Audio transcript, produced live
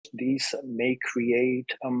these may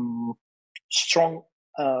create strong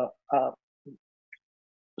uh, uh,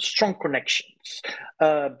 strong connections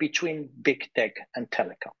between big tech and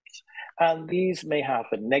telecoms. And these may have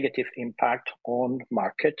a negative impact on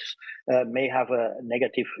markets, may have a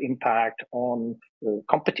negative impact on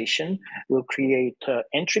competition, will create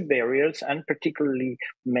entry barriers, and particularly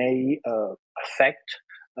may affect,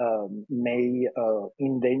 may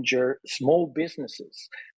endanger small businesses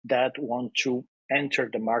that want to enter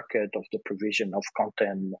the market of the provision of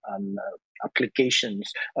content and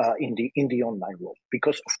applications in the online world.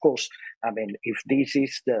 Because of course, I mean, if this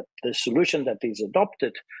is the solution that is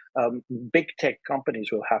adopted, big tech companies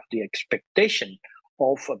will have the expectation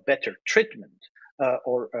of a better treatment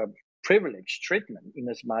or privileged treatment, in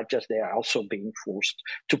as much as they are also being forced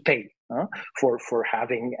to pay for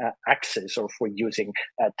having access or for using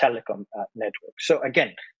telecom networks. So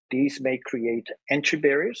again, these may create entry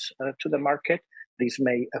barriers to the market. These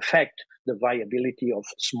may affect the viability of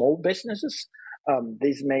small businesses.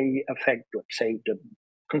 These may affect, let's say, the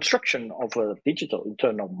construction of a digital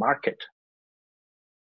internal market